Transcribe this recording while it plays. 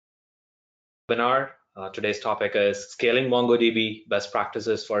webinar. Today's topic is scaling MongoDB, best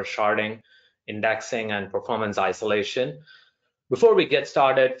practices for sharding, indexing, and performance isolation. Before we get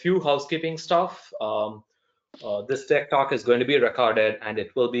started, few housekeeping stuff. This tech talk is going to be recorded and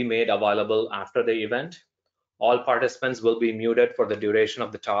it will be made available after the event. All participants will be muted for the duration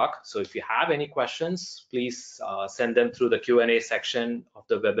of the talk. So if you have any questions, please send them through the Q&A section of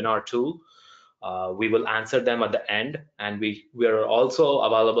the webinar tool. We will answer them at the end, and we are also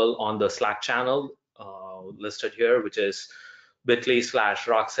available on the Slack channel listed here, which is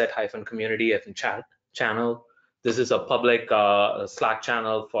bit.ly/rockset-community-chat channel. This is a public Slack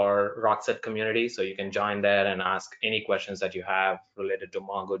channel for Rockset community, so you can join there and ask any questions that you have related to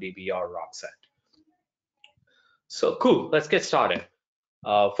MongoDB or Rockset. So cool, let's get started.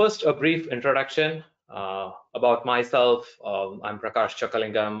 First, a brief introduction. About myself, I'm Prakash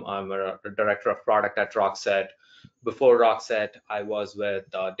Chakalingam. I'm a director of product at Rockset. Before Rockset, I was with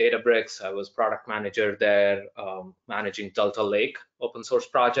Databricks. I was product manager there, managing Delta Lake open source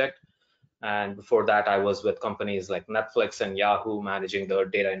project. And before that, I was with companies like Netflix and Yahoo, managing the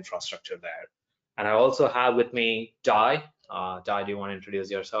data infrastructure there. And I also have with me Dai. Dai, do you want to introduce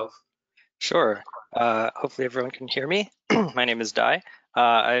yourself? Sure. Hopefully everyone can hear me. My name is Dai.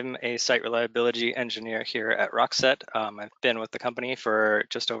 I'm a site reliability engineer here at Rockset. I've been with the company for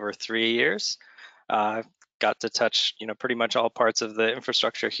just over 3 years. I've got to touch, pretty much all parts of the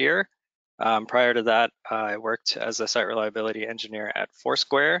infrastructure here. Prior to that, I worked as a site reliability engineer at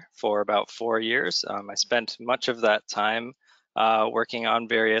Foursquare for about 4 years. I spent much of that time working on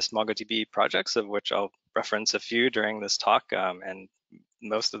various MongoDB projects, of which I'll reference a few during this talk, and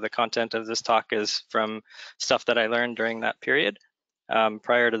most of the content of this talk is from stuff that I learned during that period.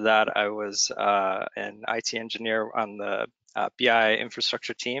 Prior to that, I was an IT engineer on the BI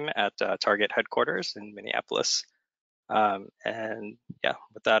infrastructure team at Target headquarters in Minneapolis. And yeah,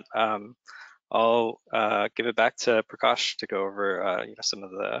 with that, I'll give it back to Prakash to go over some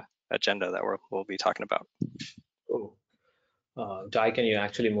of the agenda that we'll be talking about. Cool. Dai, can you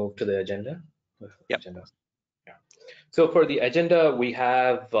actually move to the agenda? Yep. Yeah. So for the agenda, we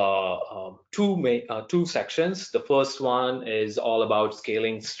have two sections. The first one is all about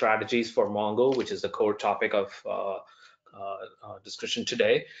scaling strategies for Mongo, which is the core topic of discussion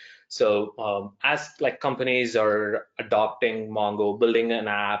today. So as companies are adopting Mongo, building an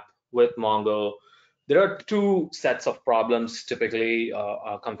app with Mongo, there are two sets of problems typically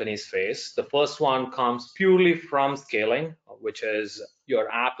companies face. The first one comes purely from scaling, which is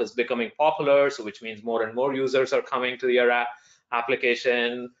your app is becoming popular, so which means more and more users are coming to your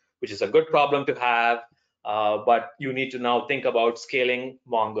application, which is a good problem to have, but you need to now think about scaling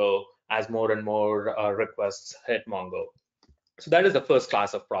Mongo as more and more requests hit Mongo. So that is the first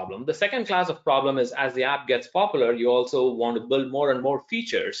class of problem. The second class of problem is as the app gets popular, you also want to build more and more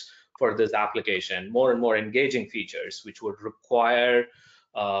features for this application, more and more engaging features, which would require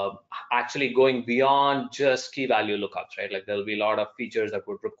actually going beyond just key value lookups, right? Like there'll be a lot of features that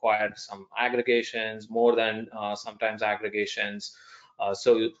would require some aggregations, more than sometimes aggregations.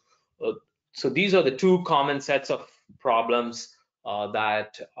 So these are the two common sets of problems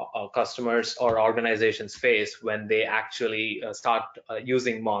that customers or organizations face when they actually start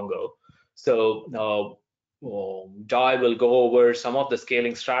using Mongo. So Dai will go over some of the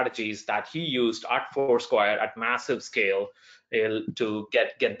scaling strategies that he used at Foursquare at massive scale to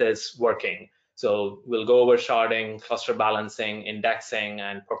get this working. So we'll go over sharding, cluster balancing, indexing,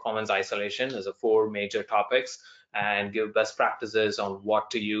 and performance isolation as the four major topics, and give best practices on what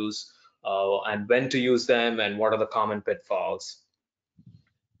to use and when to use them and what are the common pitfalls.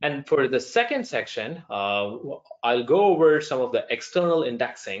 And for the second section, I'll go over some of the external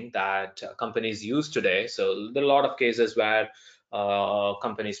indexing that companies use today. So there are a lot of cases where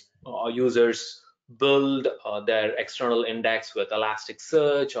companies or users build their external index with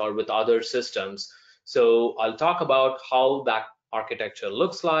Elasticsearch or with other systems. So I'll talk about how that architecture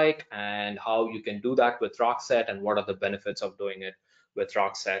looks like and how you can do that with Rockset and what are the benefits of doing it with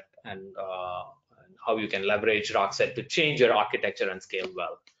Rockset, and how you can leverage Rockset to change your architecture and scale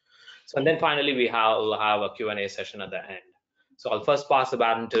well. So, and then finally, we'll have a Q&A session at the end. So I'll first pass the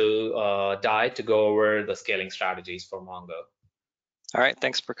baton to Dai to go over the scaling strategies for Mongo. All right,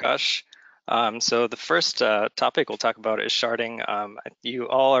 thanks, Prakash. So the first topic we'll talk about is sharding. You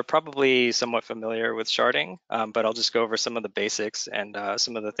all are probably somewhat familiar with sharding, but I'll just go over some of the basics and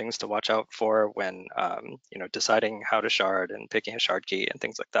some of the things to watch out for when deciding how to shard and picking a shard key and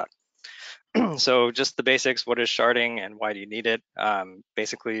things like that. So just the basics, what is sharding and why do you need it?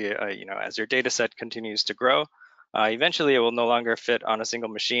 Basically, as your data set continues to grow, Eventually it will no longer fit on a single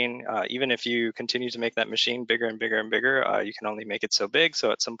machine. Even if you continue to make that machine bigger and bigger and bigger, you can only make it so big.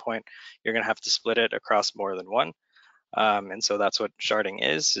 So at some point you're going to have to split it across more than one. And so that's what sharding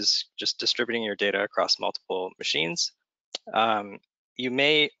is just distributing your data across multiple machines. You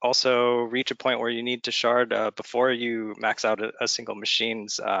may also reach a point where you need to shard before you max out a single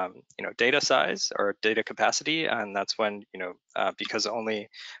machine's data size or data capacity, and that's when because only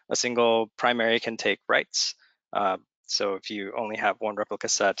a single primary can take writes. So if you only have one replica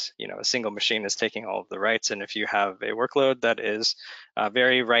set, a single machine is taking all of the writes, and if you have a workload that is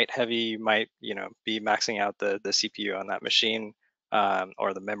very write heavy, you might be maxing out the CPU on that machine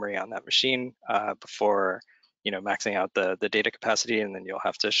or the memory on that machine before maxing out the data capacity, and then you'll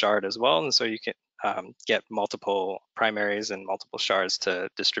have to shard as well. And so you can get multiple primaries and multiple shards to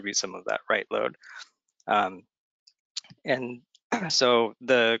distribute some of that write load. And so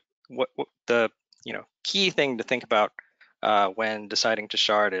the key thing to think about when deciding to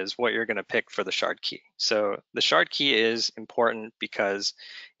shard is what you're going to pick for the shard key. So the shard key is important because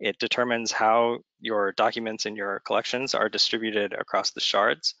it determines how your documents in your collections are distributed across the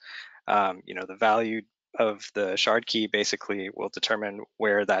shards. The value of the shard key basically will determine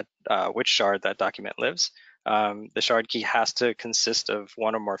where that which shard that document lives. The shard key has to consist of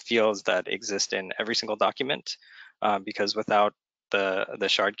one or more fields that exist in every single document, because without the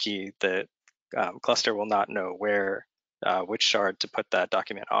shard key, the cluster will not know which shard to put that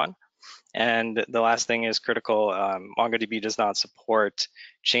document on. And the last thing is critical. MongoDB does not support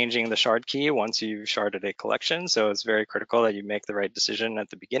changing the shard key once you've sharded a collection. So it's very critical that you make the right decision at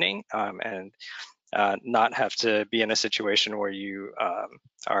the beginning and not have to be in a situation where you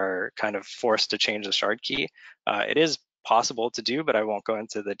are kind of forced to change the shard key. It is possible to do, but I won't go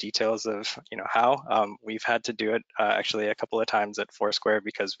into the details of how. We've had to do it actually a couple of times at Foursquare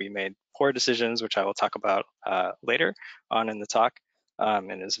because we made poor decisions, which I will talk about later on in the talk.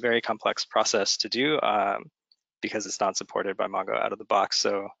 And it's a very complex process to do because it's not supported by Mongo out of the box.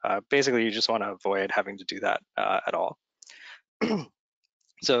 So basically, you just want to avoid having to do that at all.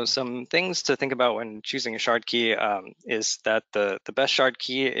 So some things to think about when choosing a shard key is that the best shard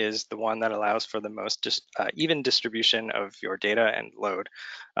key is the one that allows for the most even distribution of your data and load.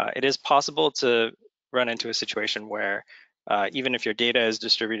 It is possible to run into a situation where even if your data is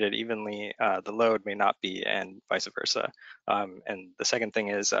distributed evenly, the load may not be, and vice versa. And the second thing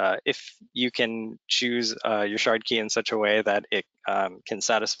is if you can choose your shard key in such a way that it can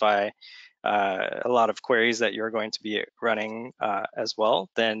satisfy a lot of queries that you're going to be running as well,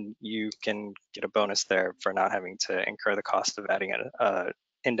 then you can get a bonus there for not having to incur the cost of adding an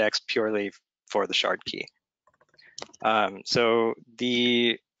index purely for the shard key. So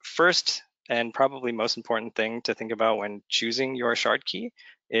the first and probably most important thing to think about when choosing your shard key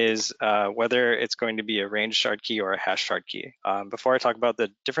is whether it's going to be a range shard key or a hash shard key. Before I talk about the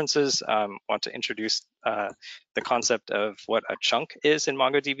differences, I want to introduce the concept of what a chunk is in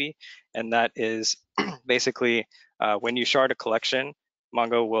MongoDB, and that is basically when you shard a collection,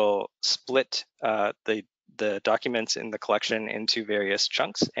 Mongo will split the documents in the collection into various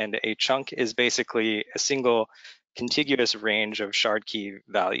chunks, and a chunk is basically a single contiguous range of shard key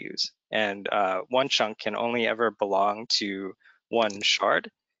values. And one chunk can only ever belong to one shard.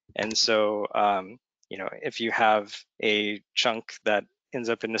 And so, if you have a chunk that ends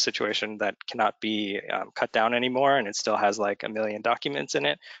up in a situation that cannot be cut down anymore and it still has like 1 million documents in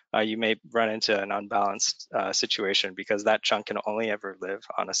it, you may run into an unbalanced situation because that chunk can only ever live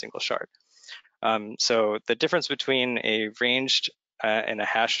on a single shard. So the difference between a ranged and a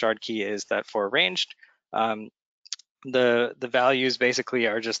hash shard key is that for ranged, the values basically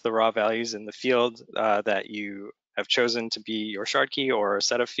are just the raw values in the field that you have chosen to be your shard key or a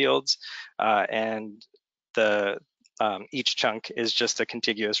set of fields, and each chunk is just a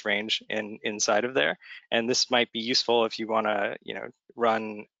contiguous range inside of there. And this might be useful if you want to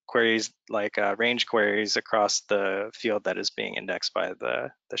run queries like range queries across the field that is being indexed by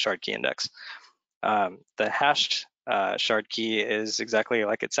the shard key index. The hashed shard key is exactly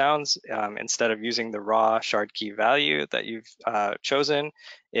like it sounds. Instead of using the raw shard key value that you've chosen,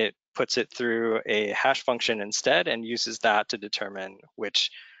 it puts it through a hash function instead and uses that to determine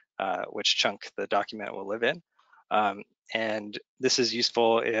which chunk the document will live in. And this is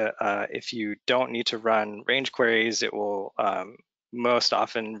useful if you don't need to run range queries. It will most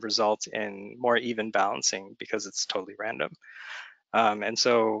often result in more even balancing because it's totally random. And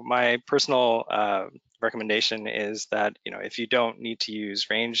so my personal recommendation is that if you don't need to use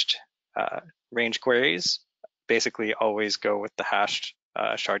range queries, basically always go with the hashed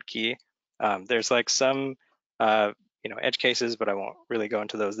shard key. There's like some edge cases, but I won't really go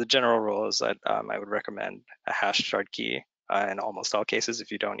into those. The general rule is that I would recommend a hashed shard key in almost all cases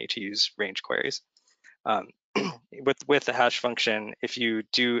if you don't need to use range queries. Um, with the hash function, if you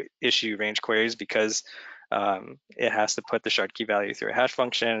do issue range queries because it has to put the shard key value through a hash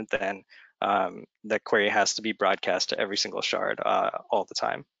function, then the query has to be broadcast to every single shard all the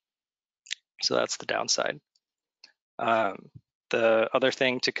time. So that's the downside. The other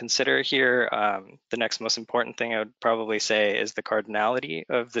thing to consider here, the next most important thing I would probably say is the cardinality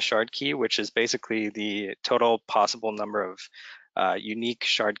of the shard key, which is basically the total possible number of unique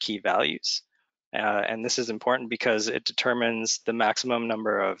shard key values. And this is important because it determines the maximum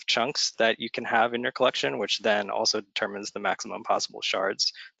number of chunks that you can have in your collection, which then also determines the maximum possible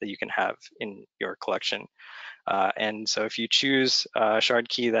shards that you can have in your collection. And so if you choose a shard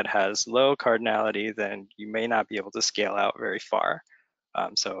key that has low cardinality, then you may not be able to scale out very far.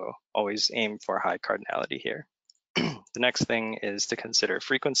 So always aim for high cardinality here. The next thing is to consider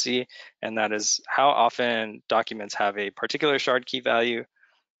frequency, and that is how often documents have a particular shard key value.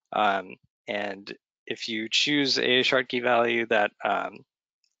 And if you choose a shard key value that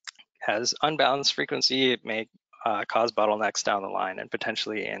has unbalanced frequency, it may cause bottlenecks down the line and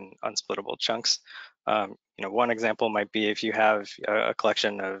potentially in unsplittable chunks. One example might be if you have a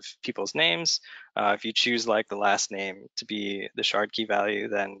collection of people's names. If you choose like the last name to be the shard key value,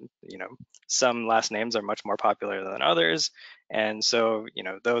 then some last names are much more popular than others, and so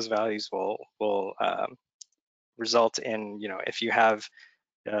those values will result in if you have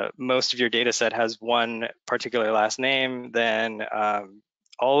most of your data set has one particular last name, then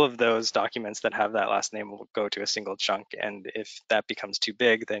all of those documents that have that last name will go to a single chunk. And if that becomes too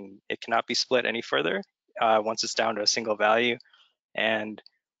big, then it cannot be split any further once it's down to a single value. And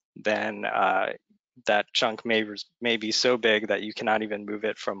then that chunk may be so big that you cannot even move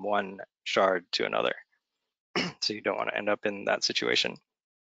it from one shard to another. So you don't want to end up in that situation.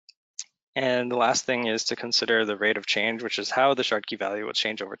 And the last thing is to consider the rate of change, which is how the shard key value will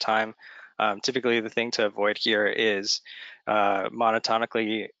change over time. Typically, the thing to avoid here is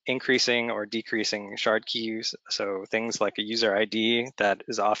monotonically increasing or decreasing shard keys. So things like a user ID that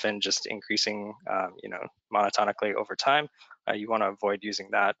is often just increasing, monotonically over time. You want to avoid using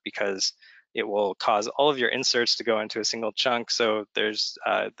that because it will cause all of your inserts to go into a single chunk. So there's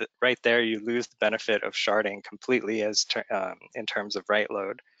right there, you lose the benefit of sharding completely in terms of write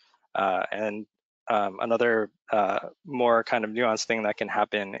load. And another more kind of nuanced thing that can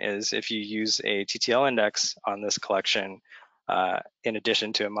happen is if you use a TTL index on this collection, in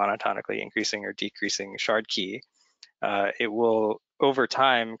addition to a monotonically increasing or decreasing shard key, it will over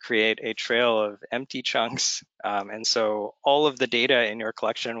time create a trail of empty chunks. And so all of the data in your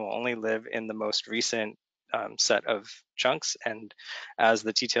collection will only live in the most recent set of chunks. And as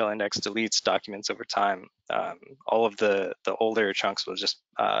the TTL index deletes documents over time, all of the older chunks will just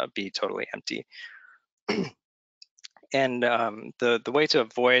be totally empty. And the way to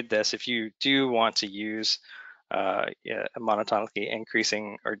avoid this, if you do want to use a monotonically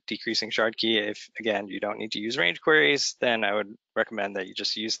increasing or decreasing shard key, if again you don't need to use range queries, then I would recommend that you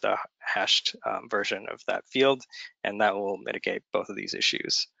just use the hashed version of that field, and that will mitigate both of these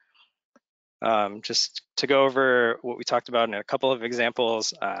issues. Just to go over what we talked about in a couple of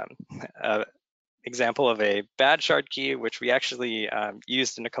examples, example of a bad shard key, which we actually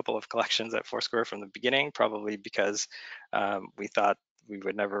used in a couple of collections at Foursquare from the beginning, probably because we thought we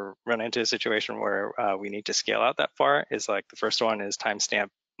would never run into a situation where we need to scale out that far, is like the first one is timestamp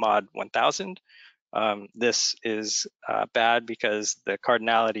mod 1000. This is bad because the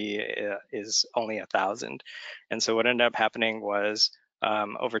cardinality is only 1000. And so what ended up happening was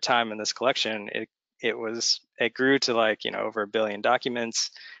over time in this collection, it grew to like, over 1 billion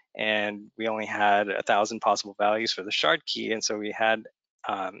documents, and we only had 1,000 possible values for the shard key. And so we had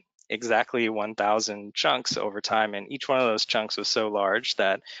exactly 1,000 chunks over time, and each one of those chunks was so large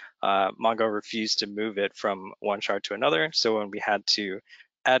that Mongo refused to move it from one shard to another. So when we had to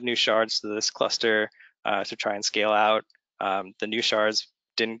add new shards to this cluster to try and scale out, the new shards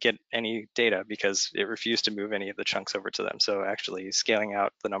didn't get any data because it refused to move any of the chunks over to them. So actually scaling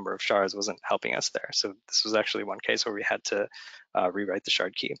out the number of shards wasn't helping us there. So this was actually one case where we had to rewrite the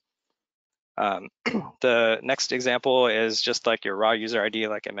shard key. The next example is just like your raw user ID,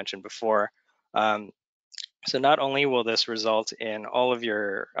 like I mentioned before. So not only will this result in all of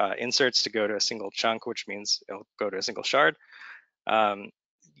your inserts to go to a single chunk, which means it'll go to a single shard,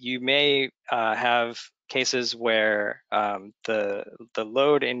 you may have cases where the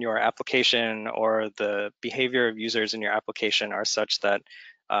load in your application or the behavior of users in your application are such that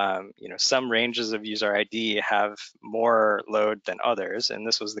some ranges of user ID have more load than others, and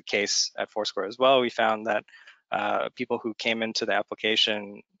this was the case at Foursquare as well. We found that people who came into the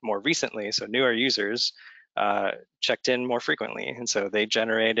application more recently, so newer users, checked in more frequently. And so they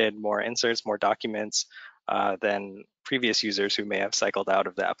generated more inserts, more documents than previous users who may have cycled out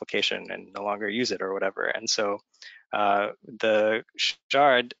of the application and no longer use it or whatever. And so the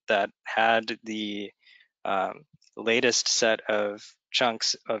shard that had the latest set of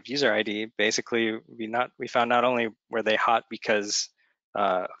chunks of user ID, basically we found not only were they hot because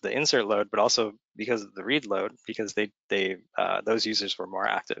of the insert load, but also because of the read load, because those users were more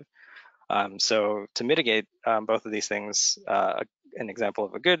active. So to mitigate both of these things, an example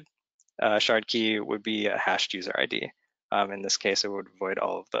of a good shard key would be a hashed user ID. In this case, it would avoid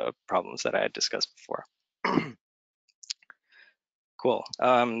all of the problems that I had discussed before. Cool.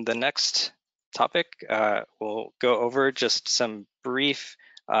 The next topic, we'll go over just some brief,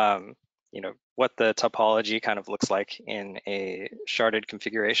 what the topology kind of looks like in a sharded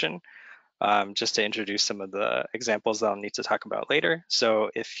configuration, just to introduce some of the examples that I'll need to talk about later. So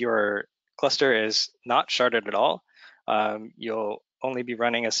if your cluster is not sharded at all, you'll only be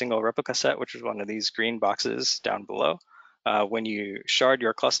running a single replica set, which is one of these green boxes down below. When you shard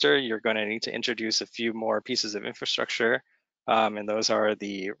your cluster, you're going to need to introduce a few more pieces of infrastructure, and those are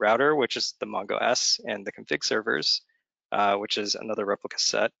the router, which is the MongoS, and the config servers, which is another replica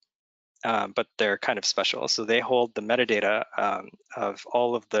set. But they're kind of special. So they hold the metadata of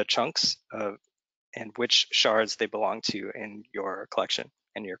all of the chunks and which shards they belong to in your collection,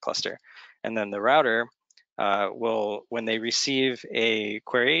 in your cluster. And then the router will, when they receive a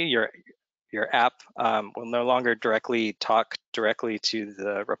query, your app will no longer talk directly to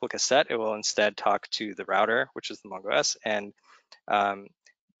the replica set. It will instead talk to the router, which is the MongoS, and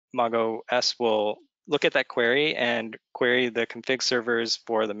MongoS will look at that query and query the config servers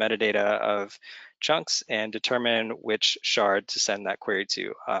for the metadata of chunks and determine which shard to send that query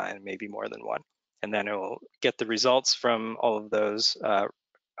to, and maybe more than one. And then it will get the results from all of those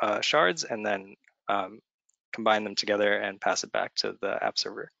shards and then combine them together and pass it back to the app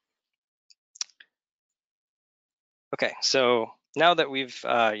server. Okay, so now that we've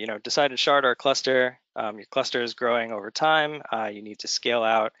decided to shard our cluster, your cluster is growing over time, you need to scale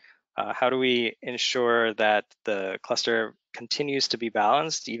out. How do we ensure that the cluster continues to be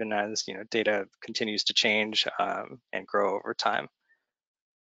balanced even as data continues to change and grow over time?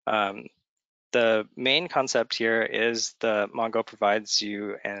 The main concept here is the Mongo provides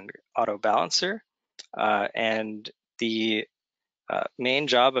you an auto balancer, and the main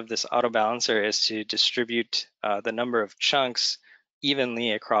job of this auto balancer is to distribute the number of chunks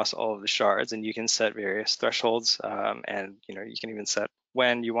evenly across all of the shards, and you can set various thresholds, and you can even set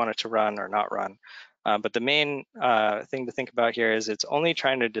when you want it to run or not run. But the main thing to think about here is it's only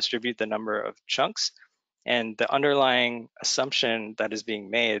trying to distribute the number of chunks, and the underlying assumption that is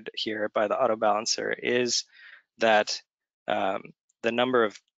being made here by the auto balancer is that the number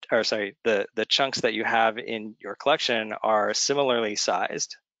of the chunks that you have in your collection are similarly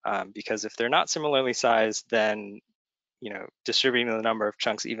sized, because if they're not similarly sized, then distributing the number of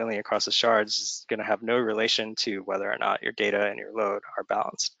chunks evenly across the shards is going to have no relation to whether or not your data and your load are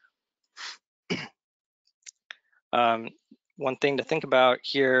balanced. One thing to think about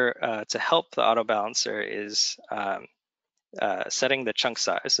here to help the auto balancer is setting the chunk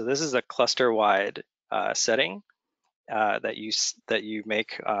size. So this is a cluster-wide setting that you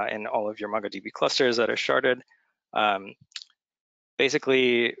make in all of your MongoDB clusters that are sharded.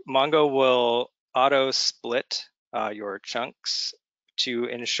 Basically, Mongo will auto split your chunks to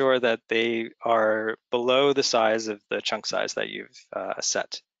ensure that they are below the size of the chunk size that you've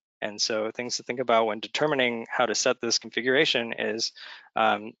set. And so things to think about when determining how to set this configuration is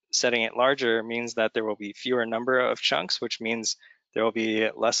setting it larger means that there will be fewer number of chunks, which means there will be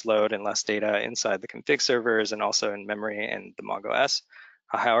less load and less data inside the config servers and also in memory and the MongoS.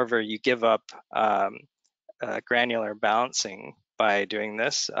 However, you give up granular balancing by doing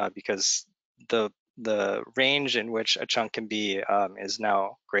this because the range in which a chunk can be is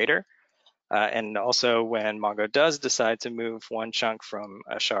now greater. And also when Mongo does decide to move one chunk from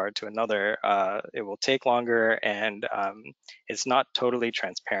a shard to another, it will take longer, and it's not totally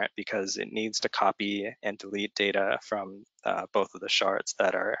transparent because it needs to copy and delete data from both of the shards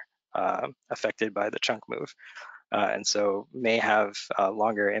that are affected by the chunk move. And so may have a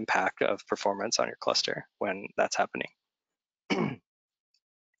longer impact of performance on your cluster when that's happening.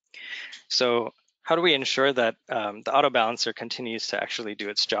 So how do we ensure that the auto balancer continues to actually do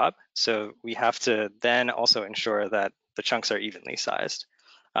its job? So we have to then also ensure that the chunks are evenly sized.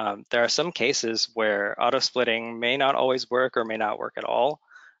 There are some cases where auto splitting may not always work or may not work at all.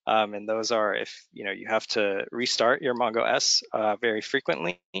 And those are if you have to restart your MongoS very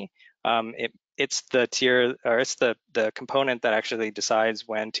frequently. It it's the tier, or it's the component that actually decides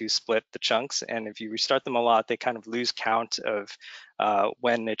when to split the chunks. And if you restart them a lot, they kind of lose count of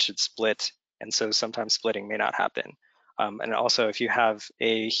when it should split. And so sometimes splitting may not happen. And also, if you have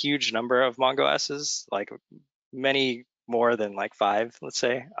a huge number of Mongo S's, like many more than like 5, let's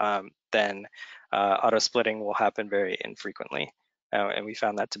say, then auto splitting will happen very infrequently. And we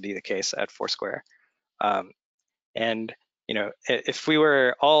found that to be the case at Foursquare. And if we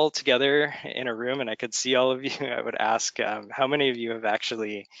were all together in a room and I could see all of you, I would ask how many of you have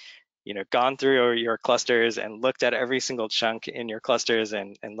actually gone through your clusters and looked at every single chunk in your clusters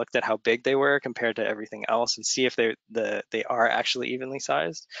and looked at how big they were compared to everything else and see if they are actually evenly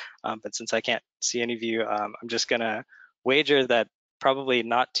sized. But since I can't see any of you, I'm just gonna wager that probably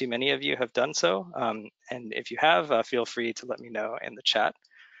not too many of you have done so. And if you have, feel free to let me know in the chat.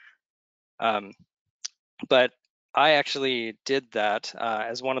 But I actually did that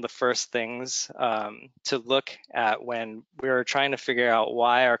as one of the first things to look at when we were trying to figure out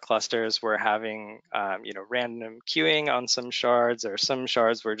why our clusters were having random queuing on some shards, or some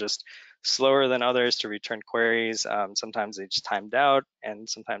shards were just slower than others to return queries. Sometimes they just timed out, and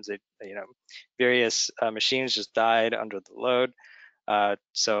sometimes they, various machines just died under the load.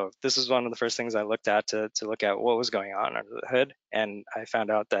 So this is one of the first things I looked at to look at what was going on under the hood, and I found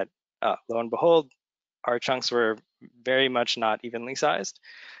out that lo and behold, our chunks were very much not evenly sized.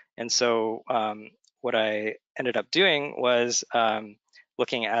 And so what I ended up doing was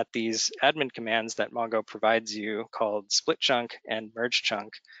looking at these admin commands that Mongo provides you called split chunk and merge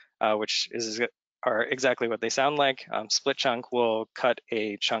chunk, which are exactly what they sound like. Split chunk will cut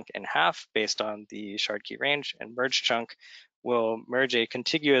a chunk in half based on the shard key range, and merge chunk will merge a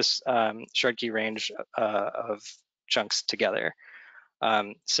contiguous shard key range of chunks together.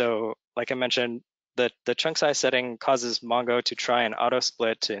 So like I mentioned, the chunk size setting causes Mongo to try and auto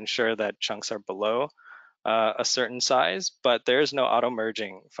split to ensure that chunks are below a certain size, but there is no auto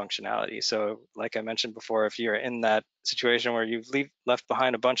merging functionality. So like I mentioned before, if you're in that situation where you've left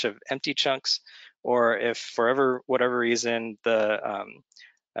behind a bunch of empty chunks, or if for whatever reason the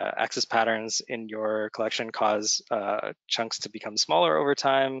access patterns in your collection cause chunks to become smaller over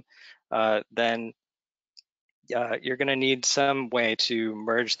time, then you're going to need some way to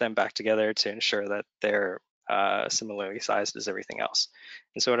merge them back together to ensure that they're similarly sized as everything else.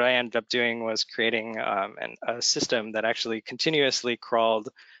 And so what I ended up doing was creating a system that actually continuously crawled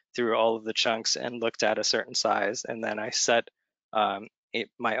through all of the chunks and looked at a certain size. And then I set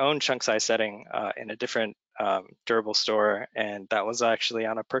my own chunk size setting in a different durable store. And that was actually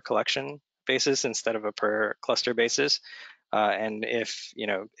on a per collection basis instead of a per cluster basis. And if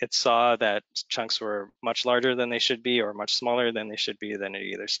it saw that chunks were much larger than they should be or much smaller than they should be, then it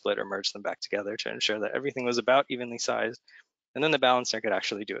either split or merged them back together to ensure that everything was about evenly sized. And then the balancer could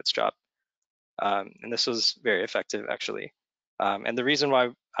actually do its job. And this was very effective, actually. And the reason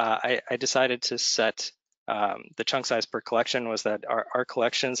why I decided to set the chunk size per collection was that our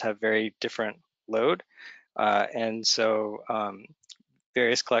collections have very different load. And so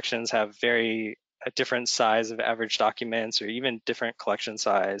various collections have a different size of average documents, or even different collection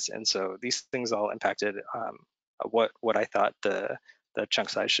size. And so these things all impacted what I thought the chunk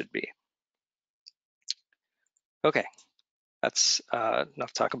size should be. Okay, that's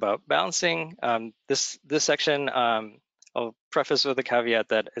enough talk about balancing. This section, I'll preface with a caveat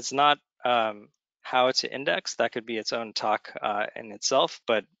that it's not how to index. That could be its own talk in itself,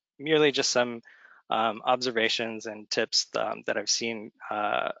 but merely just some observations and tips that I've seen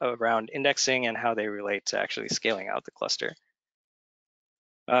around indexing and how they relate to actually scaling out the cluster.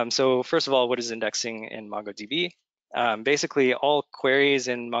 So first of all, what is indexing in MongoDB? Basically, all queries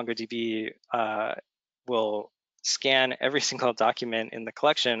in MongoDB will scan every single document in the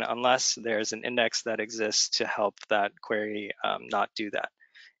collection unless there's an index that exists to help that query not do that.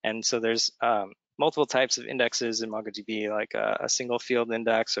 And so there's multiple types of indexes in MongoDB, like a single field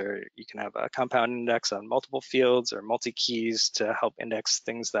index, or you can have a compound index on multiple fields, or multi-keys to help index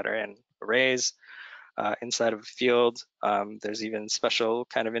things that are in arrays inside of a field. There's even special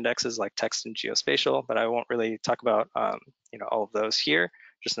kind of indexes like text and geospatial, but I won't really talk about all of those here.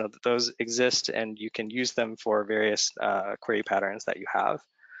 Just know that those exist and you can use them for various query patterns that you have.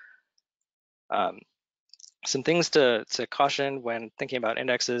 Some things to caution when thinking about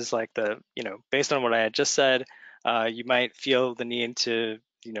indexes, like based on what I had just said, you might feel the need to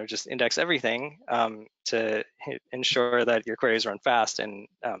just index everything to ensure that your queries run fast, and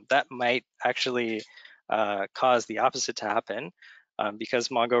that might actually cause the opposite to happen, because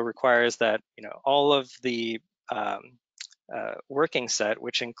Mongo requires that all of the working set,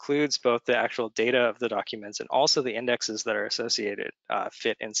 which includes both the actual data of the documents and also the indexes that are associated,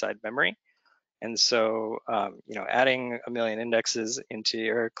 fit inside memory. And so, adding a million indexes into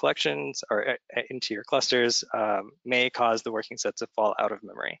your collections or into your clusters may cause the working set to fall out of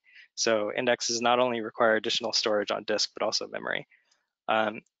memory. So indexes not only require additional storage on disk, but also memory.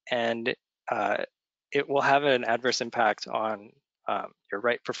 And it will have an adverse impact on your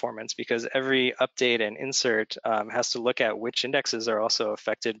write performance, because every update and insert has to look at which indexes are also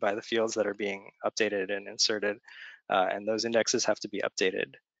affected by the fields that are being updated and inserted. And those indexes have to be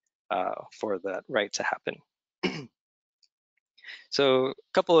updated for that write to happen. So a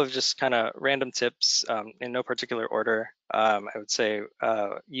couple of just kind of random tips in no particular order. I would say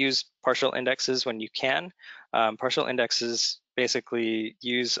use partial indexes when you can. Partial indexes basically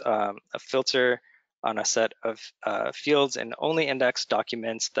use a filter on a set of fields and only index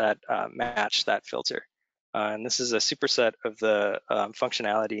documents that match that filter. And this is a superset of the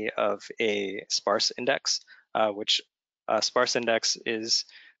functionality of a sparse index, which a sparse index is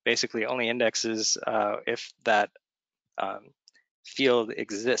basically only indexes if that field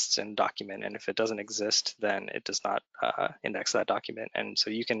exists in document, and if it doesn't exist, then it does not index that document. And so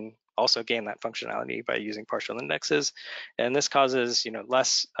you can also gain that functionality by using partial indexes, and this causes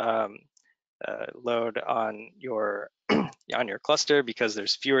less load on your on your cluster, because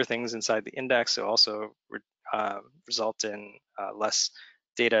there's fewer things inside the index. So also result in less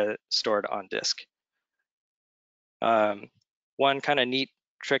data stored on disk. One kind of neat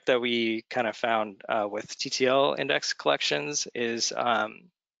trick that we kind of found with TTL index collections is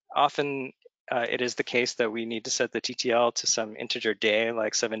often it is the case that we need to set the TTL to some integer day,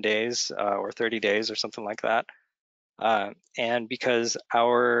 like 7 days or 30 days or something like that. And because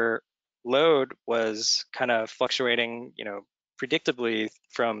our load was kind of fluctuating, predictably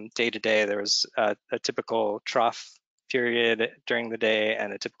from day to day, there was a typical trough period during the day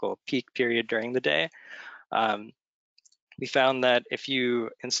and a typical peak period during the day. We found that if you,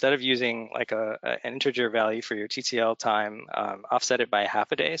 instead of using like an integer value for your TTL time, offset it by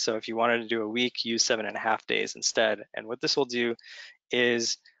half a day. So if you wanted to do a week, use 7.5 days instead. And what this will do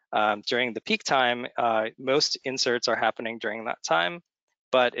is during the peak time, most inserts are happening during that time.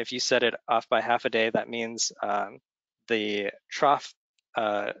 But if you set it off by half a day, that means the trough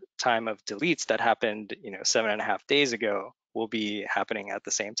time of deletes that happened 7.5 days ago will be happening at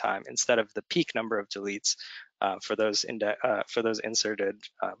the same time, instead of the peak number of deletes for those inserted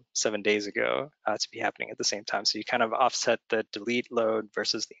 7 days ago to be happening at the same time. So you kind of offset the delete load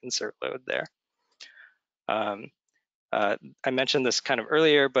versus the insert load there. I mentioned this kind of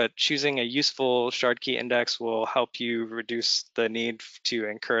earlier, but choosing a useful shard key index will help you reduce the need to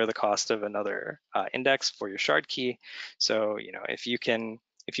incur the cost of another index for your shard key. So, if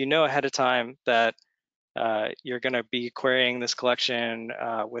you know ahead of time that you're going to be querying this collection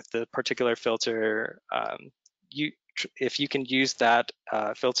with the particular filter, if you can use that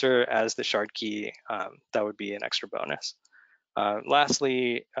filter as the shard key, that would be an extra bonus.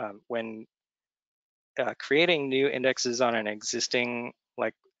 Lastly, when creating new indexes on an existing,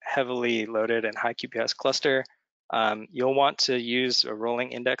 like heavily loaded and high QPS cluster, you'll want to use a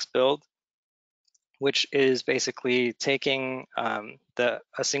rolling index build, which is basically taking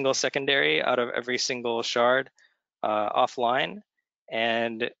a single secondary out of every single shard offline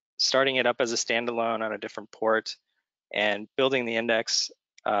and starting it up as a standalone on a different port and building the index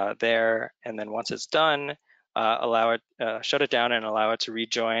there. And then once it's done, shut it down and allow it to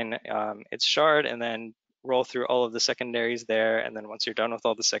rejoin its shard, and then roll through all of the secondaries there. And then once you're done with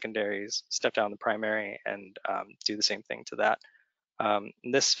all the secondaries, step down the primary and do the same thing to that.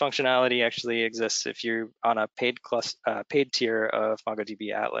 This functionality actually exists if you're on a paid tier of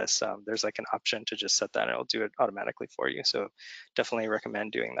MongoDB Atlas. There's like an option to just set that and it'll do it automatically for you. So definitely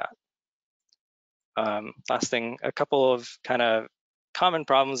recommend doing that. Last thing, a couple of kind of common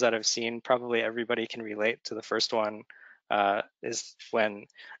problems that I've seen, probably everybody can relate to the first one, is when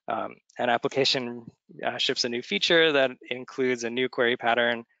an application ships a new feature that includes a new query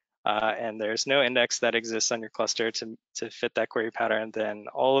pattern, and there's no index that exists on your cluster to fit that query pattern, then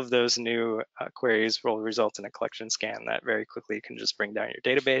all of those new queries will result in a collection scan that very quickly can just bring down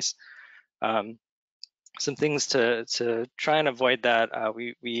your database. Some things to try and avoid that,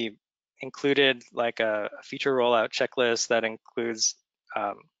 we included like a feature rollout checklist that includes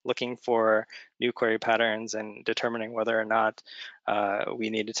looking for new query patterns and determining whether or not we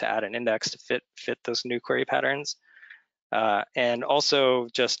needed to add an index to fit those new query patterns. And also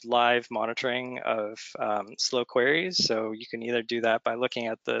just live monitoring of slow queries. So you can either do that by looking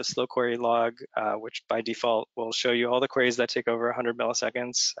at the slow query log, which by default will show you all the queries that take over 100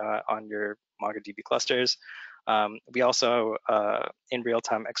 milliseconds on your MongoDB clusters, We also, in real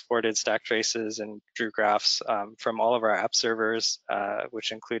time, exported stack traces and drew graphs from all of our app servers,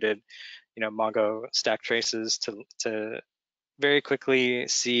 which included, Mongo stack traces to very quickly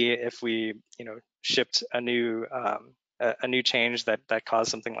see if we, shipped a new change that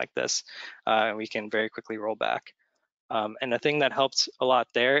caused something like this, and we can very quickly roll back. And the thing that helped a lot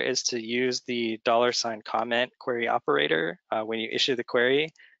there is to use the $comment query operator when you issue the query.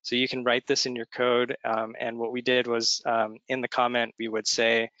 So you can write this in your code. And what we did was in the comment, we would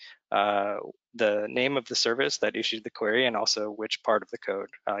say the name of the service that issued the query and also which part of the code,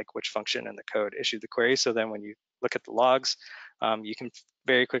 like which function in the code issued the query. So then when you look at the logs, you can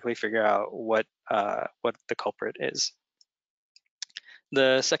very quickly figure out what the culprit is.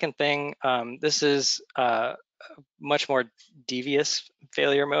 The second thing, this is much more devious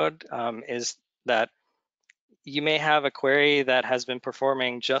failure mode, is that you may have a query that has been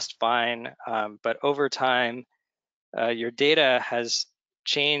performing just fine, but over time, your data has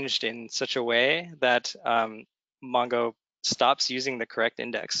changed in such a way that Mongo stops using the correct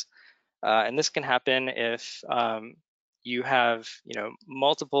index. And this can happen if you have,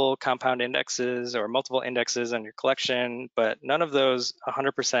 multiple compound indexes or multiple indexes on your collection, but none of those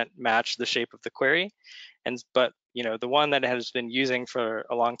 100% match the shape of the query. But the one that has been using for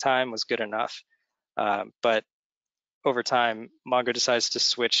a long time was good enough. But over time, Mongo decides to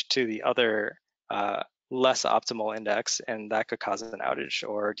switch to the other less optimal index, and that could cause an outage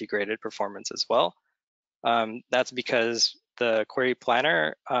or degraded performance as well. That's because the query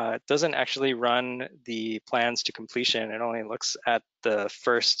planner doesn't actually run the plans to completion. It only looks at the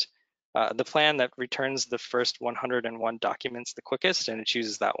plan that returns the first 101 documents the quickest, and it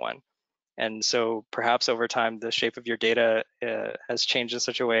chooses that one. And so perhaps over time, the shape of your data has changed in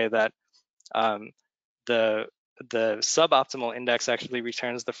such a way that the suboptimal index actually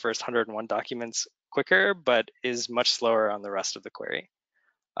returns the first 101 documents quicker, but is much slower on the rest of the query.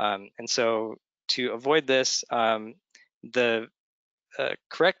 And so to avoid this, the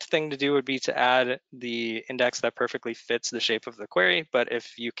correct thing to do would be to add the index that perfectly fits the shape of the query. But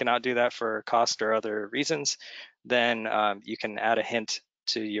if you cannot do that for cost or other reasons, then you can add a hint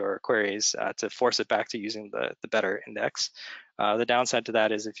to your queries to force it back to using the better index. The downside to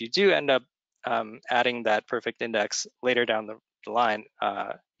that is if you do end up adding that perfect index later down the line,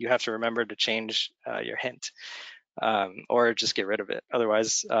 you have to remember to change your hint or just get rid of it.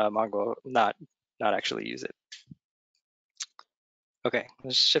 Otherwise, Mongo will not actually use it. Okay,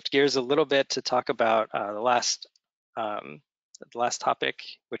 let's shift gears a little bit to talk about the last topic,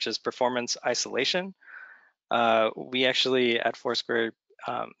 which is performance isolation. We actually at Foursquare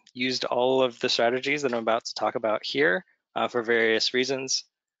used all of the strategies that I'm about to talk about here for various reasons.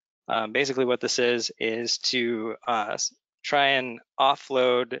 Basically what this is to try and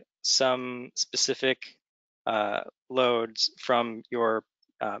offload some specific loads from your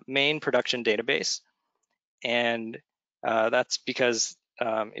main production database. And that's because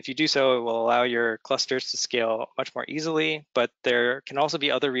if you do so, it will allow your clusters to scale much more easily. But there can also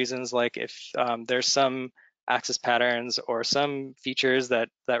be other reasons, like if there's some access patterns or some features that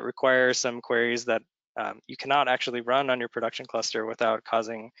require some queries that you cannot actually run on your production cluster without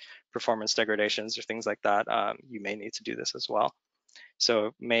causing performance degradations or things like that, you may need to do this as well. So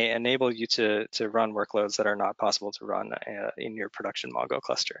it may enable you to run workloads that are not possible to run in your production Mongo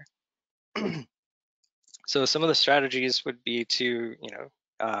cluster. So some of the strategies would be to,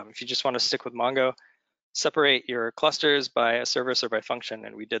 if you just want to stick with Mongo, separate your clusters by a service or by function,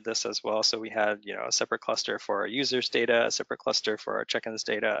 and we did this as well. So we had, a separate cluster for our users' data, a separate cluster for our check-ins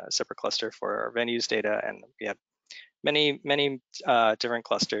data, a separate cluster for our venues data, and we had many different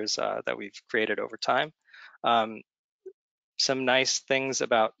clusters that we've created over time. Some nice things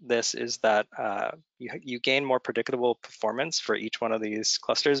about this is that you gain more predictable performance for each one of these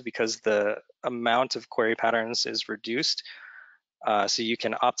clusters because the amount of query patterns is reduced. So you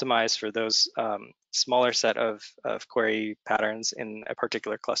can optimize for those smaller set of query patterns in a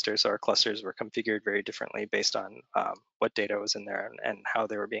particular cluster. So our clusters were configured very differently based on what data was in there and how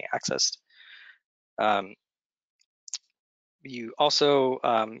they were being accessed. You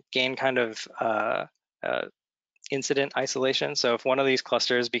also gain kind of incident isolation. So if one of these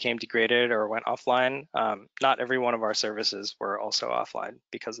clusters became degraded or went offline, not every one of our services were also offline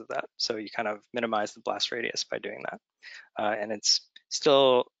because of that. So you kind of minimize the blast radius by doing that. And it's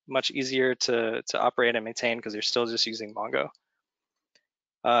still much easier to operate and maintain because you're still just using Mongo.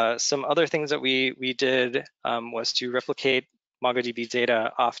 Some other things that we did was to replicate MongoDB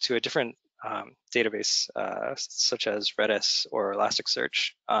data off to a different database, such as Redis or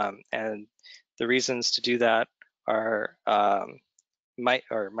Elasticsearch. And the reasons to do that are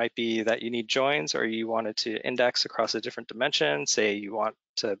might be that you need joins, or you wanted to index across a different dimension. Say you want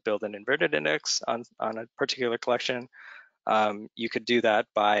to build an inverted index on a particular collection. You could do that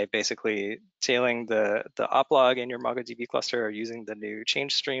by basically tailing the oplog in your MongoDB cluster, or using the new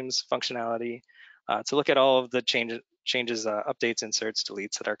change streams functionality to look at all of the changes, updates, inserts,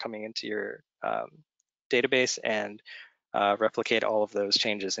 deletes that are coming into your database, and replicate all of those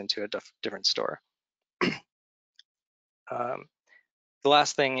changes into a different store. The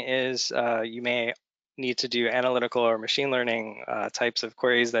last thing is you may need to do analytical or machine learning types of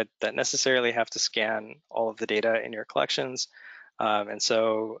queries that necessarily have to scan all of the data in your collections. And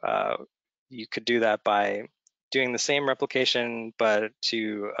so you could do that by doing the same replication, but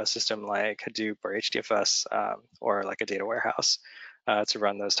to a system like Hadoop or HDFS or like a data warehouse to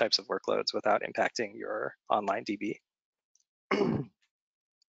run those types of workloads without impacting your online DB.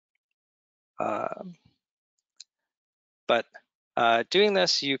 But doing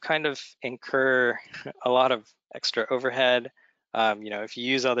this, you kind of incur a lot of extra overhead. If you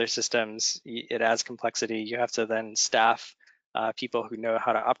use other systems, it adds complexity. You have to then staff people who know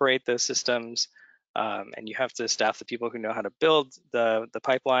how to operate those systems, and you have to staff the people who know how to build the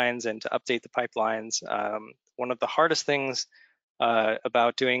pipelines and to update the pipelines. One of the hardest things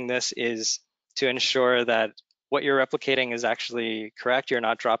about doing this is to ensure that what you're replicating is actually correct. You're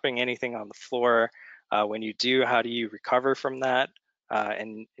not dropping anything on the floor. When you do, how do you recover from that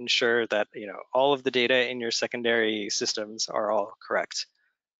and ensure that all of the data in your secondary systems are all correct?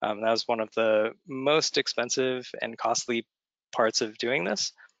 That was one of the most expensive and costly parts of doing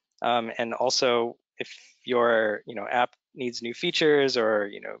this. And also, if your app needs new features, or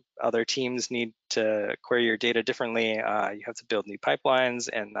other teams need to query your data differently, you have to build new pipelines,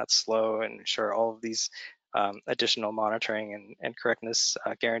 and that's slow. And ensure all of these additional monitoring and correctness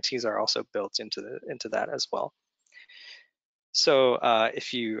guarantees are also built into that as well. So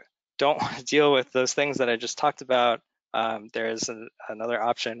if you don't want to deal with those things that I just talked about, there is another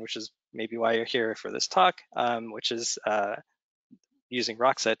option, which is maybe why you're here for this talk, which is using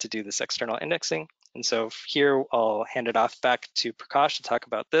Rockset to do this external indexing. And so here I'll hand it off back to Prakash to talk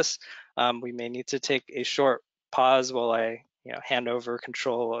about this. We may need to take a short pause while I hand over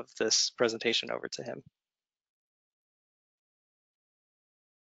control of this presentation over to him.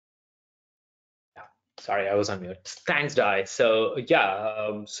 Sorry, I was on mute. Thanks, Dai. So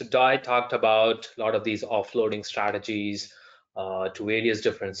yeah, so Dai talked about a lot of these offloading strategies to various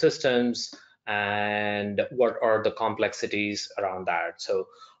different systems and what are the complexities around that. So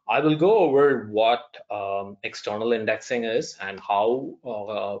I will go over what external indexing is and how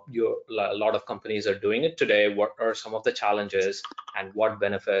a lot of companies are doing it today. What are some of the challenges and what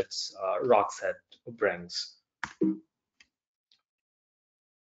benefits Rockset brings.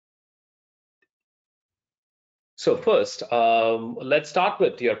 So first, let's start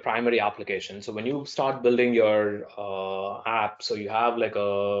with your primary application. So when you start building your app, so you have like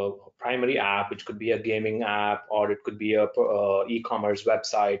a primary app, which could be a gaming app, or it could be a e-commerce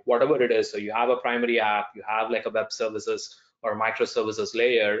website, whatever it is. So you have a primary app, you have like a web services or microservices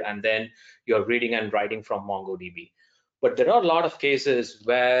layer, and then you're reading and writing from MongoDB. But there are a lot of cases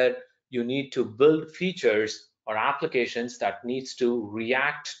where you need to build features or applications that needs to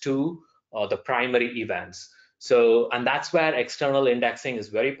react to the primary events. So, and that's where external indexing is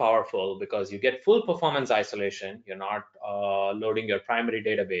very powerful, because you get full performance isolation. You're not loading your primary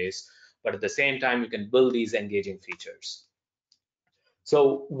database, but at the same time, you can build these engaging features.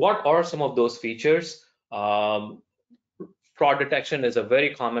 So what are some of those features? Fraud detection is a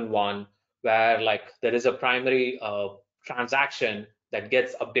very common one, where like there is a primary transaction that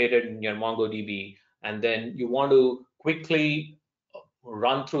gets updated in your MongoDB, and then you want to quickly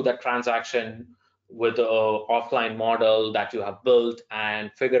run through that transaction with an offline model that you have built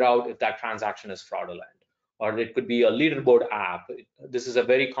and figure out if that transaction is fraudulent. Or it could be a leaderboard app. This is a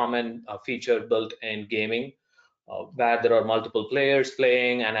very common feature built in gaming, where there are multiple players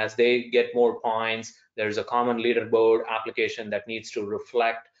playing, and as they get more points, there's a common leaderboard application that needs to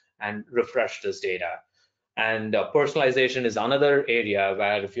reflect and refresh this data. And personalization is another area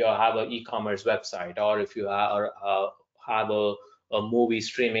where if you have an e-commerce website, or if you have a movie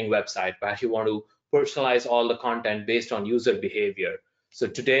streaming website where you want to personalize all the content based on user behavior. So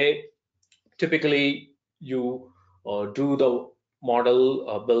today, typically you do the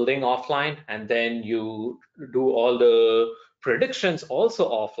model building offline, and then you do all the predictions also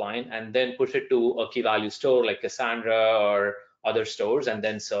offline, and then push it to a key value store like Cassandra or other stores, and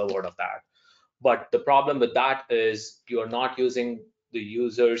then serve out of that. But the problem with that is you're not using the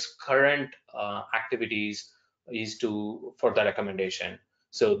user's current activities for the recommendation.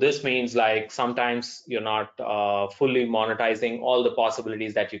 So this means like sometimes you're not fully monetizing all the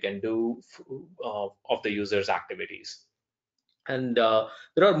possibilities that you can do of the user's activities. And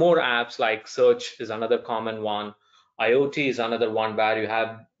there are more apps like search is another common one. IoT is another one where you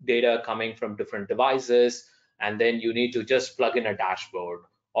have data coming from different devices, and then you need to just plug in a dashboard.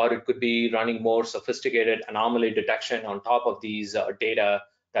 Or it could be running more sophisticated anomaly detection on top of these data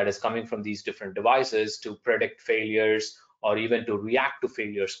that is coming from these different devices to predict failures or even to react to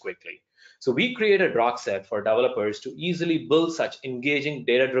failures quickly. So we created Rockset for developers to easily build such engaging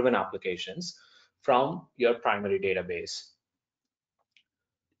data-driven applications from your primary database.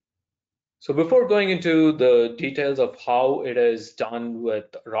 So before going into the details of how it is done with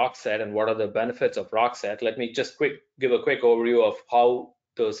Rockset and what are the benefits of Rockset, let me just give a quick overview of how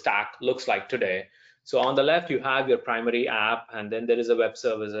the stack looks like today. So on the left, you have your primary app, and then there is a web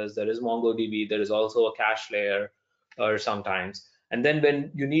services, there is MongoDB, there is also a cache layer or sometimes. And then when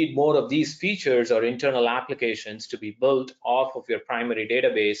you need more of these features or internal applications to be built off of your primary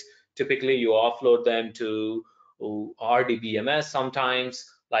database, typically you offload them to RDBMS sometimes,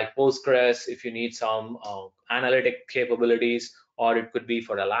 like Postgres if you need some analytic capabilities, or it could be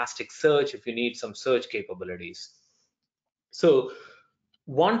for Elasticsearch if you need some search capabilities. So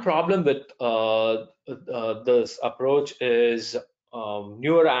one problem with this approach is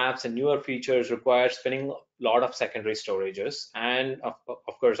newer apps and newer features require spinning a lot of secondary storages, and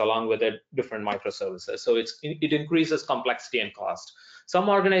of course along with it different microservices. So it increases complexity and cost. Some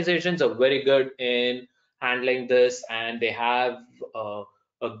organizations are very good in handling this, and they have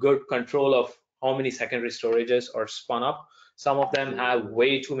a good control of how many secondary storages are spun up. Some of them have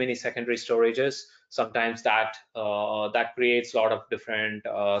way too many secondary storages. Sometimes that creates a lot of different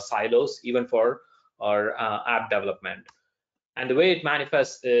silos, even for our app development. And the way it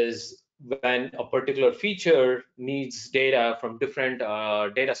manifests is when a particular feature needs data from different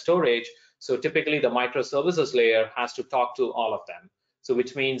data storage. So typically the microservices layer has to talk to all of them. So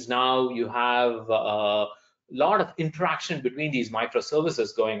which means now you have a lot of interaction between these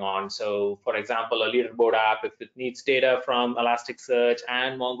microservices going on. So for example, a leaderboard app, if it needs data from Elasticsearch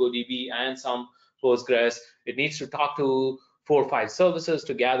and MongoDB and some Postgres, it needs to talk to 4 or 5 services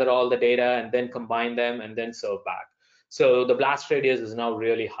to gather all the data and then combine them and then serve back. So the blast radius is now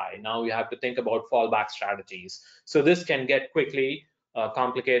really high. Now you have to think about fallback strategies. So this can get quickly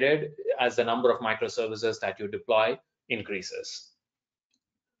complicated as the number of microservices that you deploy increases.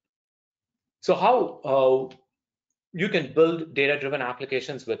 So how you can build data-driven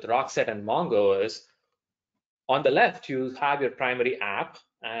applications with Rockset and Mongo is, on the left, you have your primary app,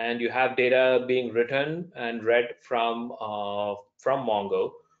 and you have data being written and read from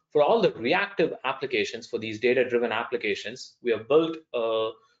Mongo. For all the reactive applications, for these data-driven applications, we have built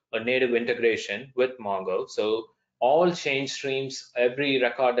a native integration with Mongo. So all change streams, every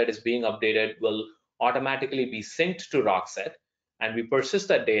record that is being updated will automatically be synced to Rockset, and we persist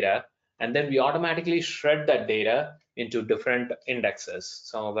that data, and then we automatically shred that data into different indexes.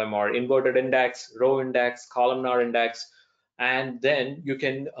 Some of them are inverted index, row index, columnar index, and then you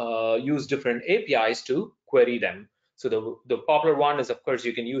can use different APIs to query them. So the popular one is, of course,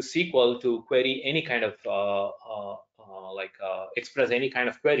 you can use SQL to query any kind of express any kind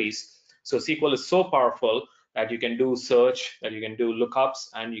of queries. So SQL is so powerful that you can do search, that you can do lookups,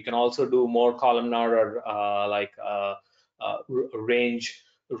 and you can also do more columnar or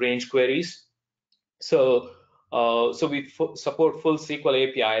range queries. So we support full SQL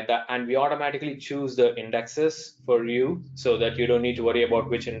API and we automatically choose the indexes for you so that you don't need to worry about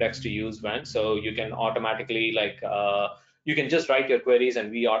which index to use when. So you can automatically you can just write your queries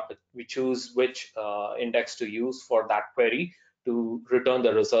and we choose which index to use for that query to return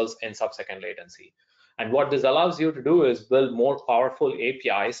the results in sub-second latency. And what this allows you to do is build more powerful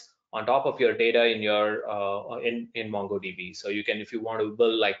APIs on top of your data in your in MongoDB. So you can, if you want to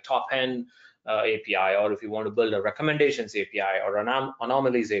build like top-end API, or if you want to build a recommendations API or an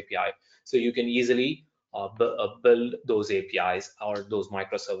anomalies API, so you can easily build those APIs or those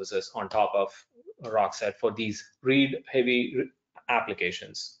microservices on top of Rockset for these read-heavy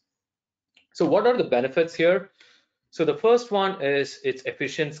applications. So what are the benefits here? So the first one is its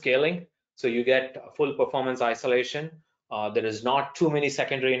efficient scaling. So you get full performance isolation. There is not too many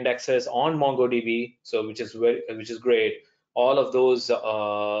secondary indexes on MongoDB, so which is great. All of those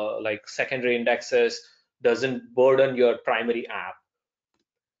like secondary indexes doesn't burden your primary app.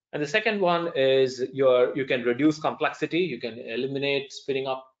 And the second one is you can reduce complexity. You can eliminate spinning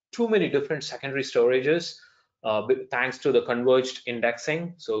up too many different secondary storages thanks to the converged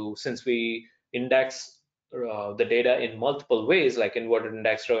indexing. So since we index the data in multiple ways, like inverted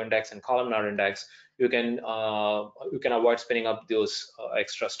index, row index, and columnar index, you can avoid spinning up those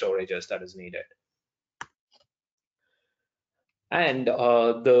extra storages that is needed. And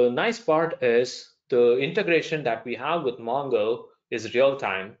the nice part is the integration that we have with Mongo is real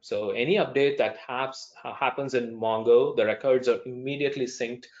time. So any update that happens in Mongo, the records are immediately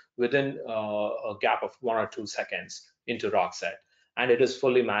synced within a gap of 1 or 2 seconds into Rockset. And it is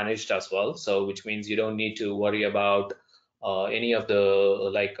fully managed as well. So which means you don't need to worry about any of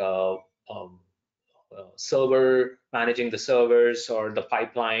the server, managing the servers or the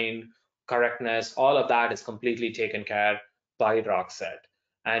pipeline correctness. All of that is completely taken care by Rockset.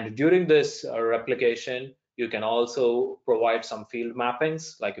 And during this replication, you can also provide some field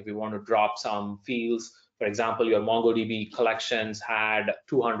mappings, like if you want to drop some fields. For example, your MongoDB collections had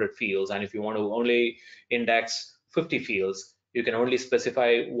 200 fields, and if you want to only index 50 fields, you can only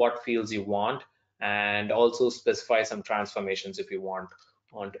specify what fields you want, and also specify some transformations if you want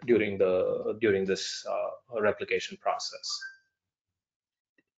during this replication process.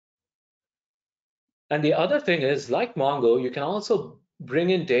 And the other thing is, like Mongo, you can also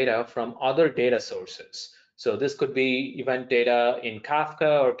bring in data from other data sources. So this could be event data in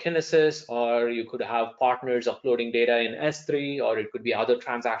Kafka or Kinesis, or you could have partners uploading data in S3, or it could be other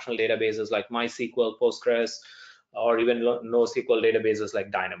transactional databases like MySQL, Postgres, or even NoSQL databases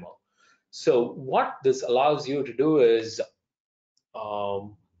like Dynamo. So what this allows you to do is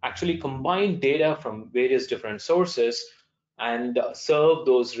actually combine data from various different sources and serve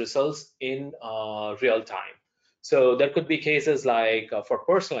those results in real time. So there could be cases like for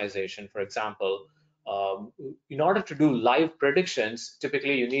personalization, for example, in order to do live predictions,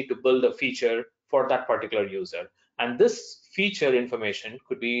 typically you need to build a feature for that particular user. And this feature information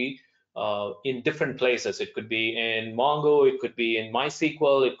could be in different places. It could be in Mongo, it could be in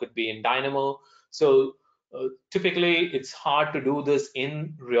MySQL, it could be in Dynamo. So typically, it's hard to do this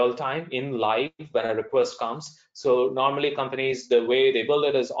in real time, in live, when a request comes. So normally companies, the way they build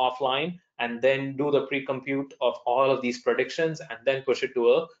it is offline and then do the pre-compute of all of these predictions and then push it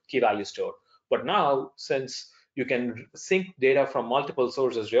to a key value store. But now, since you can sync data from multiple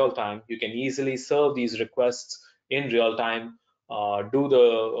sources real time, you can easily serve these requests in real time, do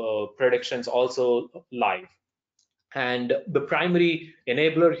the predictions also live. And the primary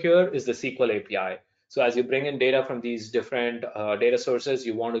enabler here is the SQL API. So as you bring in data from these different data sources,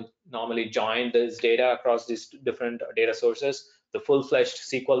 you want to normally join this data across these different data sources. The full-fledged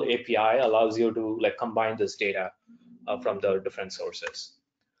SQL API allows you to combine this data from the different sources.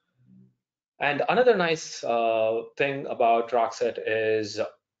 And another nice thing about Rockset is,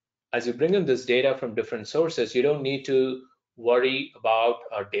 as you bring in this data from different sources, you don't need to worry about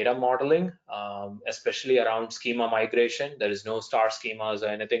data modeling, especially around schema migration. There is no star schemas or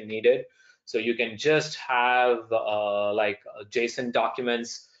anything needed. So you can just have JSON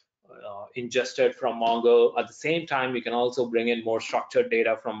documents ingested from Mongo. At the same time, you can also bring in more structured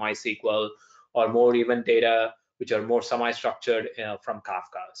data from MySQL, or more event data which are more semi-structured from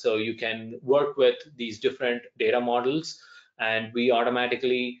Kafka. So you can work with these different data models, and we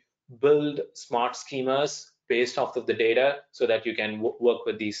automatically build smart schemas based off of the data so that you can work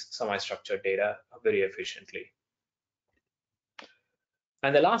with these semi-structured data very efficiently.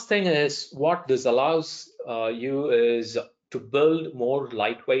 And the last thing is, what this allows you is to build more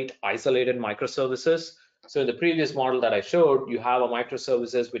lightweight isolated microservices. So in the previous model that I showed, you have a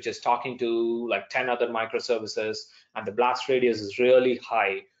microservices which is talking to like 10 other microservices, and the blast radius is really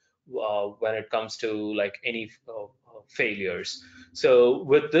high when it comes to like any failures. So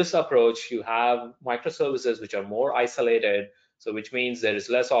with this approach, you have microservices which are more isolated, so which means there is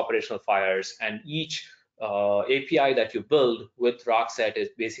less operational fires, and each API that you build with Rockset is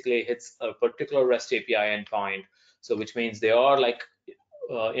basically hits a particular REST API endpoint. So which means they are like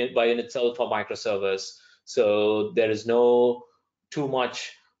by in itself a microservice. So there is no too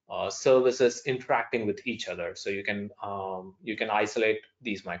much services interacting with each other. So you can isolate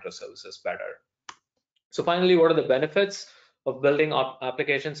these microservices better. So finally, what are the benefits of building up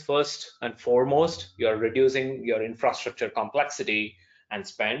applications? First and foremost, you're reducing your infrastructure complexity and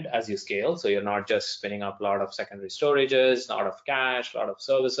spend as you scale. So you're not just spinning up a lot of secondary storages, a lot of cache, a lot of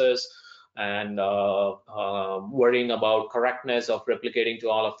services, and worrying about correctness of replicating to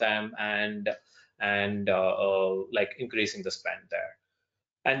all of them, and like increasing the spend there.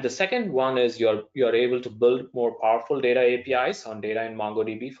 And the second one is you're able to build more powerful data APIs on data in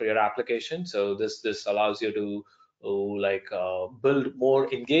MongoDB for your application. So this allows you to build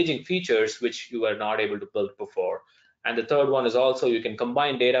more engaging features which you were not able to build before. And the third one is also you can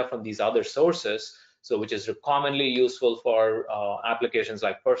combine data from these other sources, so which is commonly useful for applications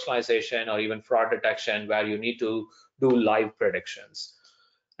like personalization or even fraud detection, where you need to do live predictions.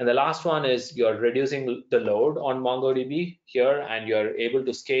 And the last one is you're reducing the load on MongoDB here, and you're able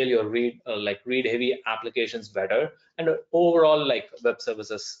to scale your read heavy applications better, and overall like web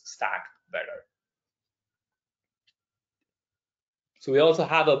services stack better. So we also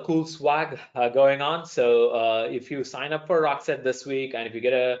have a cool swag going on. So if you sign up for Rockset this week, and if you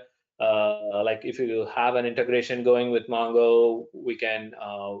get a if you have an integration going with Mongo, we can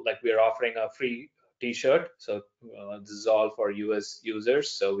we're offering a free T-shirt. So this is all for US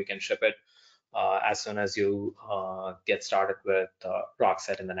users, so we can ship it as soon as you get started with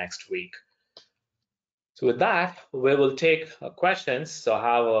Rockset in the next week. So with that, we will take questions. So I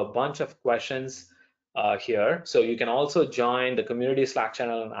have a bunch of questions here. So you can also join the community Slack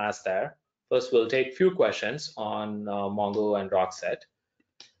channel and ask there. First, we'll take few questions on Mongo and Rockset.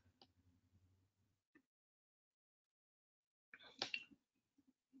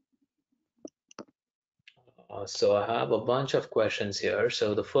 So I have a bunch of questions here.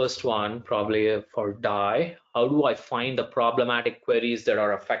 So the first one, probably for Dai, how do I find the problematic queries that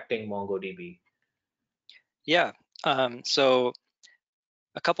are affecting MongoDB? Yeah, so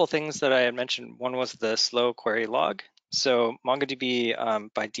a couple things that I had mentioned. One was the slow query log. So MongoDB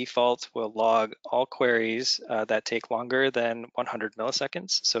by default will log all queries that take longer than 100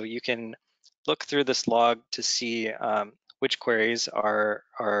 milliseconds. So you can look through this log to see which queries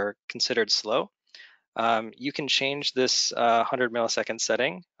are considered slow. You can change this 100 millisecond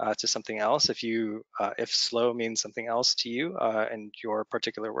setting to something else if slow means something else to you and your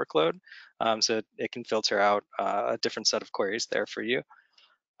particular workload. So it can filter out a different set of queries there for you.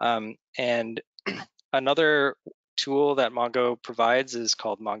 And another tool that Mongo provides is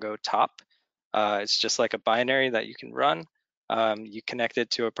called Mongo Top. It's just like a binary that you can run. You connect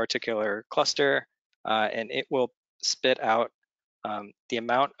it to a particular cluster, and it will spit out the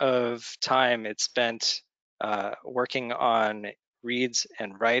amount of time it spent working on reads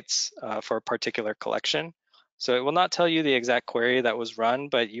and writes for a particular collection. So it will not tell you the exact query that was run,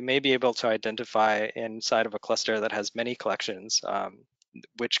 but you may be able to identify inside of a cluster that has many collections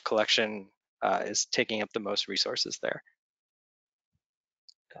which collection is taking up the most resources there.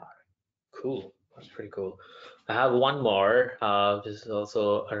 Got it. Cool. That's pretty cool. I have one more. This is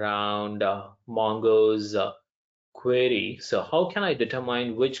also around Mongo's query. So how can I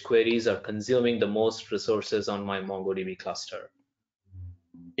determine which queries are consuming the most resources on my MongoDB cluster?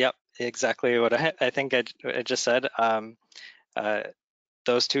 Yep, exactly what I think I just said.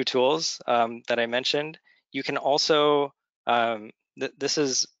 Those two tools that I mentioned. You can also, this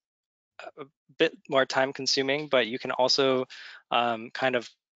is a bit more time consuming, but you can also kind of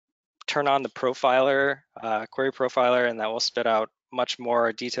turn on the profiler, query profiler, and that will spit out much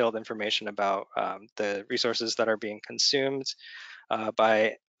more detailed information about the resources that are being consumed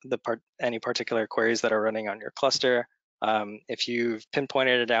by any particular queries that are running on your cluster. If you've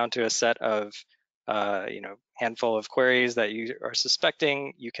pinpointed it down to a set of handful of queries that you are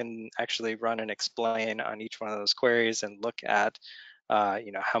suspecting, you can actually run and explain on each one of those queries and look at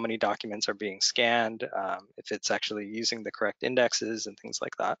how many documents are being scanned, if it's actually using the correct indexes and things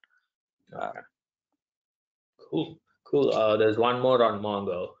like that. Okay. Cool. There's one more on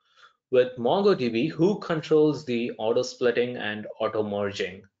Mongo. With MongoDB, who controls the auto splitting and auto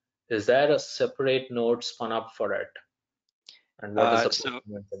merging? Is there a separate node spun up for it? And what is the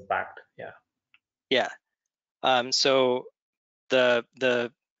performance impact? Yeah. Yeah. So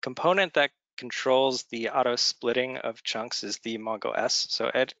the component that controls the auto splitting of chunks is the Mongo S. So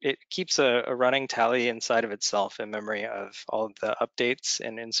it keeps a running tally inside of itself in memory of all of the updates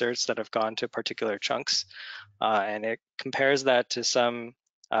and inserts that have gone to particular chunks. And it compares that to some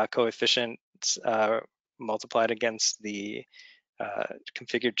coefficients multiplied against the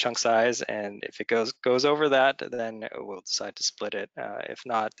configured chunk size. And if it goes over that, then it will decide to split it. If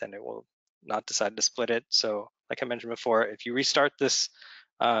not, then it will not decide to split it. So like I mentioned before, if you restart this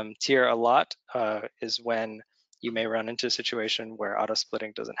tier a lot is when you may run into a situation where auto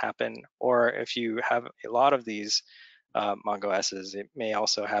splitting doesn't happen. Or if you have a lot of these Mongo S's, it may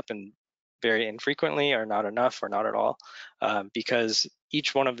also happen very infrequently or not enough or not at all, because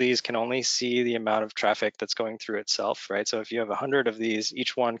each one of these can only see the amount of traffic that's going through itself, right? So if you have 100 of these,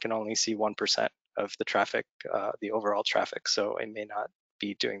 each one can only see 1% of the traffic, the overall traffic. So it may not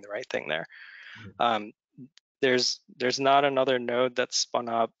be doing the right thing there. There's not another node that's spun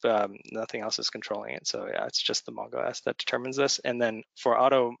up. Nothing else is controlling it. So yeah, it's just the Mongo S that determines this. And then for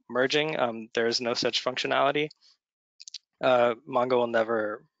auto merging, there is no such functionality. Mongo will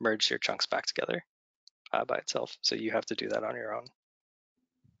never merge your chunks back together by itself. So you have to do that on your own.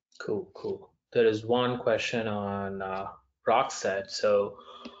 Cool. There is one question on Rockset. So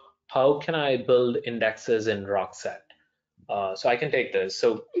how can I build indexes in Rockset? So I can take this.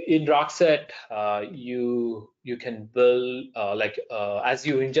 So in Rockset, you can build as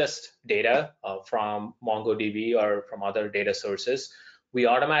you ingest data from MongoDB or from other data sources, we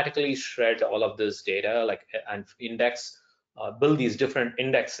automatically shred all of this data and index, build these different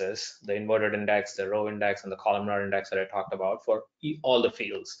indexes, the inverted index, the row index, and the columnar index that I talked about for all the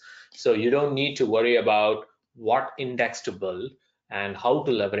fields. So you don't need to worry about what index to build and how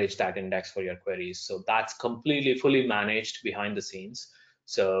to leverage that index for your queries. So that's completely fully managed behind the scenes.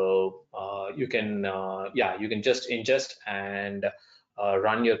 So you can just ingest and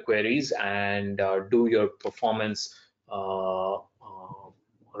run your queries and do your performance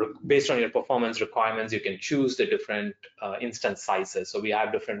based on your performance requirements. You can choose the different instance sizes. So we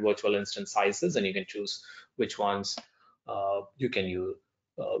have different virtual instance sizes, and you can choose which ones you can use,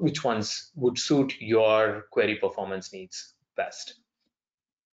 which ones would suit your query performance needs best.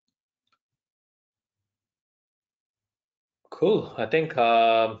 Cool. I think there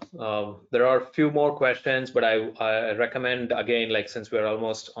are a few more questions, but I recommend, again, like since we're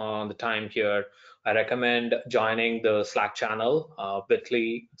almost on the time here, I recommend joining the Slack channel,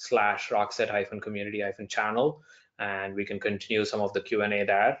 bit.ly/rockset-community-channel, and we can continue some of the Q&A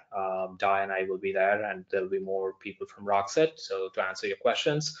there. Dai and I will be there, and there'll be more people from Rockset, so to answer your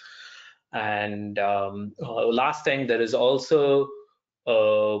questions. And last thing, there is also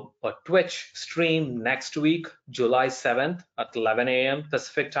a Twitch stream next week, July 7th at 11 a.m.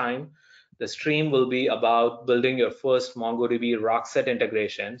 Pacific time. The stream will be about building your first MongoDB Rockset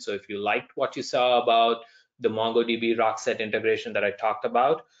integration. So if you liked what you saw about the MongoDB Rockset integration that I talked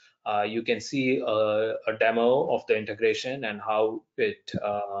about, you can see a demo of the integration and how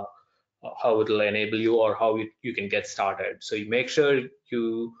it'll enable you, or how you can get started. So you make sure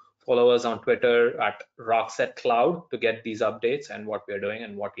you follow us on Twitter at Rockset Cloud to get these updates and what we're doing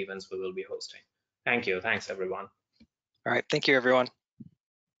and what events we will be hosting. Thank you. Thanks, everyone. All right. Thank you, everyone.